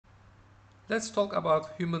Let's talk about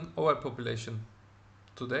human overpopulation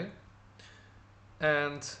today.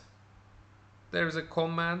 And there is a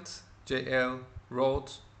comment JL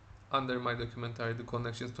wrote under my documentary, The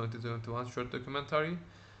Connections 2021 short documentary,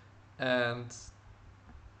 and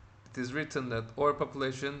it is written that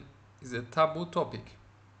overpopulation is a taboo topic.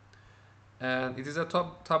 And it is a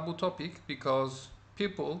taboo topic because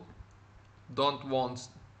people don't want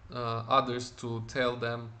others to tell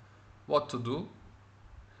them what to do,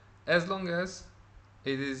 as long as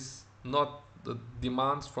it is not the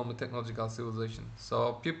demands from the technological civilization.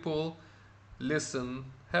 So people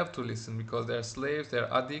have to listen because they're slaves,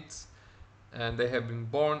 they're addicts, and they have been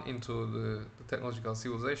born into the technological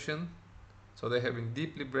civilization. So they have been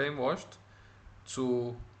deeply brainwashed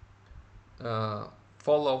to uh,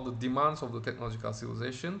 follow the demands of the technological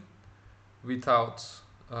civilization without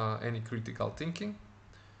any critical thinking.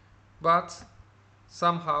 But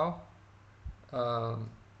somehow uh,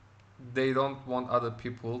 they don't want other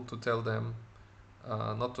people to tell them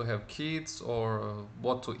not to have kids or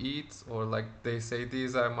what to eat, or like they say,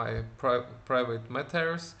 these are my private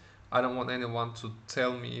matters. I don't want anyone to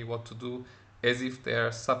tell me what to do, as if they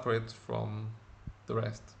are separate from the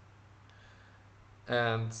rest.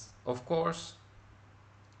 And of course,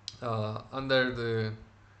 under the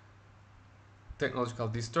technological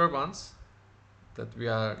disturbance that we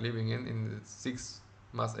are living in the sixth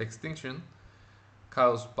mass extinction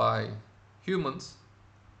caused by humans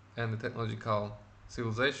and the technological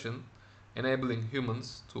civilization, enabling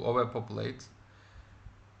humans to overpopulate,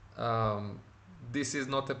 um, this is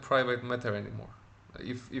not a private matter anymore.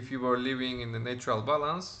 If you were living in the natural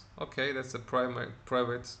balance, okay, that's a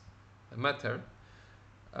private matter.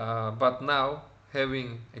 But now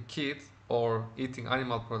having a kid or eating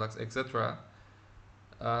animal products, etc.,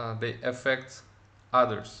 they affect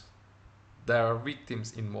others. There are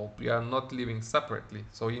victims involved. We are not living separately,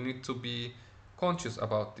 so you need to be conscious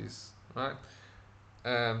about this, right?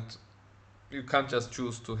 And you can't just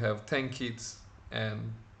choose to have 10 kids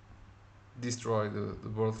and destroy the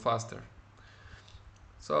world faster.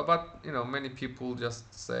 So, but many people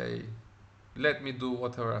just say, let me do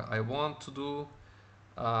whatever I want to do,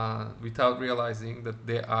 without realizing that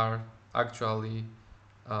they are actually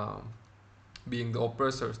um, being the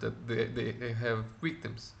oppressors, that they have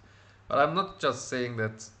victims. But I'm not just saying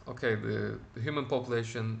that, okay, the human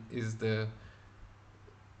population is the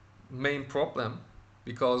main problem,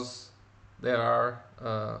 because there are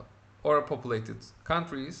overpopulated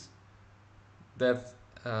countries that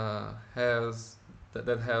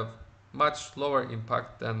that have much lower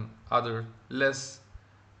impact than other less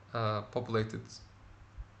populated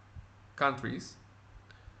countries,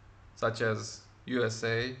 such as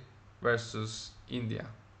USA versus India,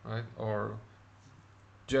 right? Or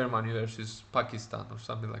Germany versus Pakistan, or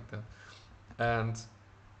something like that. And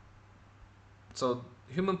so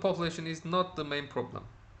human population is not the main problem.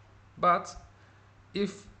 But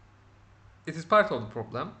if it is part of the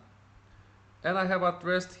problem, and I have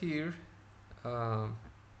addressed here uh,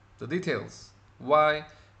 the details why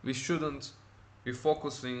we shouldn't be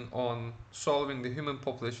focusing on solving the human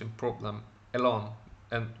population problem alone,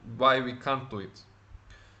 and why we can't do it.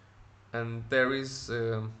 And there is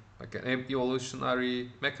like an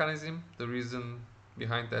evolutionary mechanism. The reason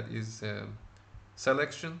behind that is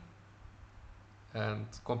selection and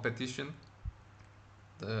competition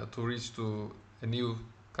to reach to a new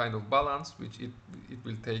kind of balance, which it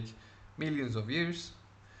will take millions of years.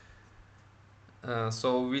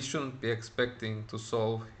 So we shouldn't be expecting to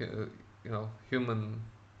solve human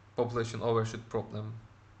population overshoot problem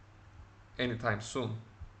anytime soon.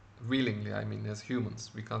 Willingly, I mean, as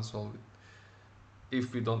humans, we can't solve it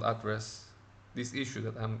if we don't address this issue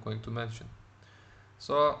that I'm going to mention.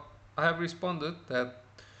 So I have responded that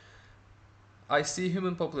I see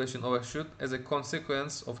human population overshoot as a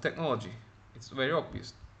consequence of technology. It's very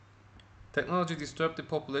obvious. Technology disturbs the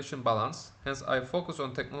population balance, hence I focus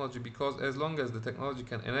on technology, because as long as the technology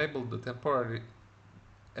can enable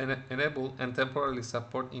and temporarily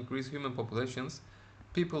support increased human populations,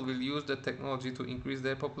 people will use the technology to increase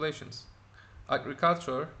their populations.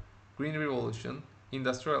 Agriculture, green revolution,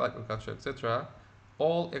 industrial agriculture, etc.,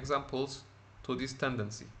 all examples to this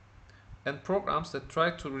tendency. And programs that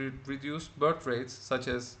try to reduce birth rates, such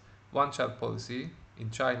as one-child policy in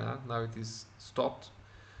China, now it is stopped,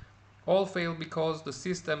 all fail because the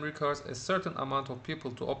system requires a certain amount of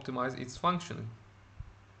people to optimize its functioning.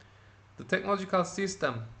 The technological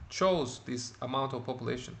system chose this amount of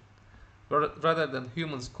population, rather than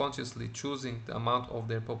humans consciously choosing the amount of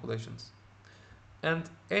their populations. And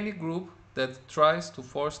any group that tries to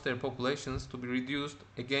force their populations to be reduced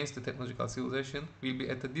against the technological civilization will be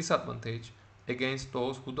at a disadvantage against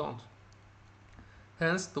those who don't.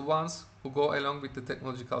 Hence, the ones who go along with the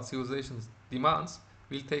technological civilization's demands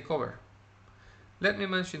will take over. Let me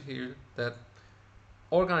mention here that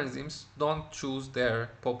organisms don't choose their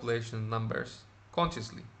population numbers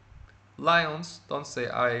consciously. Lions don't say,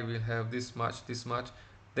 I will have this much, this much.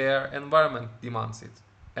 Their environment demands it.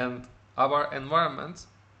 And our environment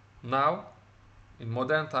now, in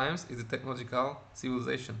modern times, is the technological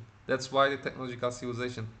civilization. That's why the technological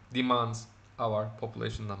civilization demands our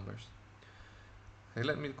population numbers. Okay,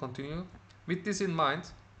 let me continue. With this in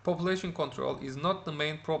mind, population control is not the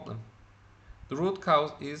main problem. The root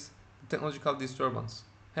cause is the technological disturbance.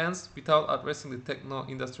 Hence, without addressing the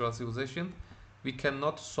techno-industrial civilization, we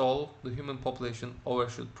cannot solve the human population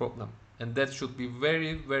overshoot problem. And that should be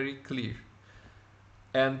very, very clear.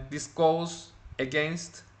 And this goes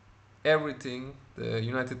against everything the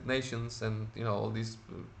United Nations and all these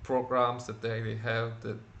programs that they have,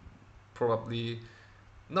 that probably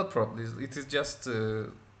not probably it is just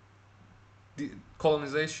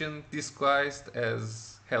colonization disguised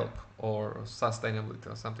as help or sustainability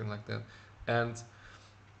or something like that. And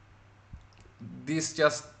this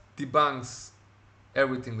just debunks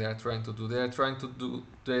everything they are trying to do. Trying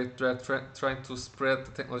to spread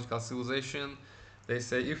the technological civilization. They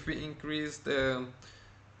say if we increase the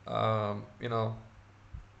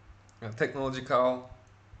technological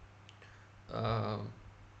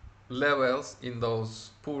levels in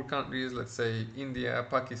those poor countries, let's say India,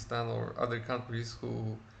 Pakistan, or other countries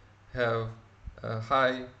who have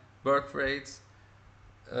high birth rates,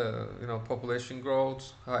 population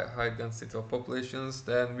growth, high density of populations,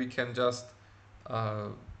 then we can just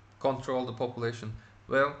control the population.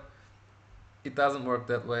 Well, it doesn't work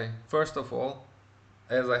that way. First of all,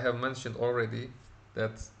 as I have mentioned already,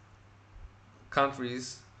 that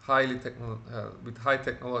countries with high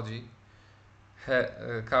technology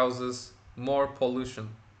causes more pollution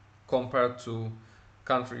compared to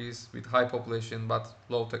countries with high population but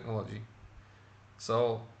low technology.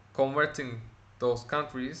 So converting those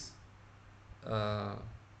countries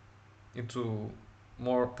into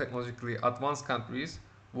more technologically advanced countries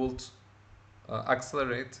would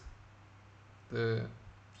accelerate the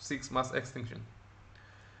sixth mass extinction.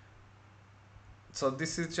 So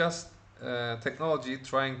this is just technology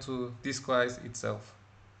trying to disguise itself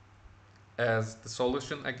as the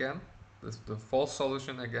solution again, the false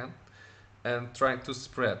solution again, and trying to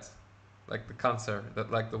spread like the cancer,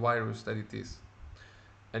 like the virus that it is.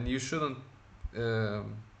 And you shouldn't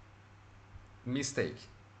mistake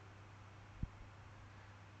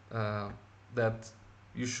that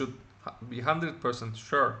you should be 100%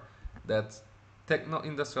 sure that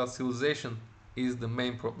techno-industrial civilization is the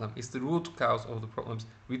main problem, is the root cause of the problems.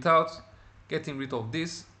 Without getting rid of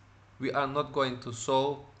this, we are not going to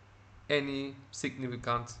solve any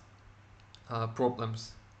significant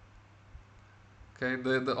problems. Okay,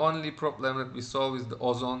 the only problem that we solve is the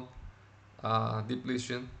ozone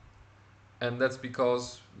depletion, and that's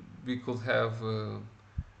because we could have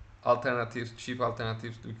alternatives, cheap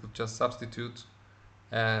alternatives. We could just substitute,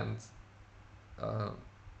 and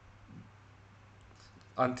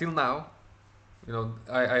until now,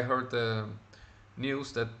 I heard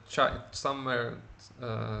news that somewhere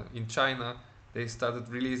in China they started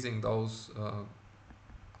releasing those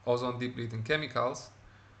ozone depleting chemicals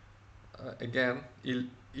again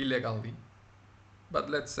illegally. But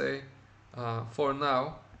let's say for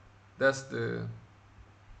now that's the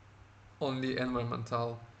only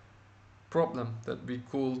environmental problem that we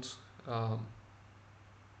could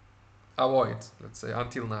avoid, let's say,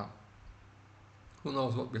 until now. Who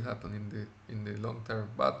knows what will happen in the long term?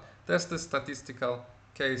 But that's the statistical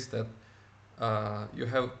case, that you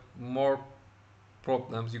have more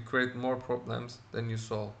problems, you create more problems than you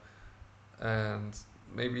solve. And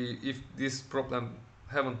maybe if this problem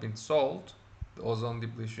haven't been solved, the ozone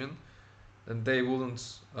depletion, then they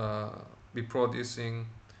wouldn't be producing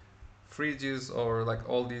fridges or like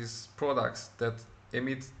all these products that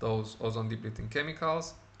emit those ozone depleting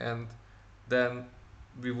chemicals, and then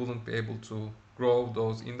we wouldn't be able to grow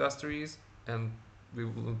those industries, and we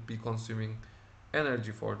wouldn't be consuming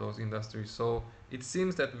energy for those industries. So it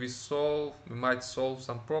seems that we might solve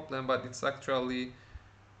some problem, but it's actually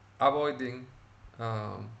avoiding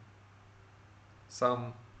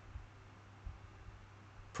some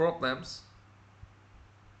problems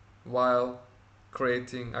while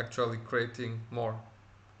actually creating more.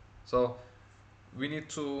 So we need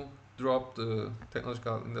to drop the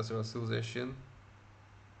technological industrial civilization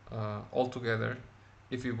altogether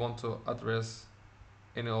if we want to address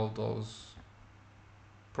any of those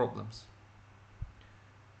problems.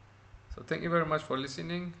 So thank you very much for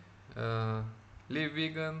listening. Live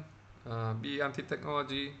vegan, be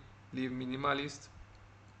anti-technology, live minimalist.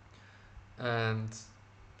 and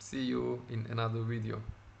see you in another video.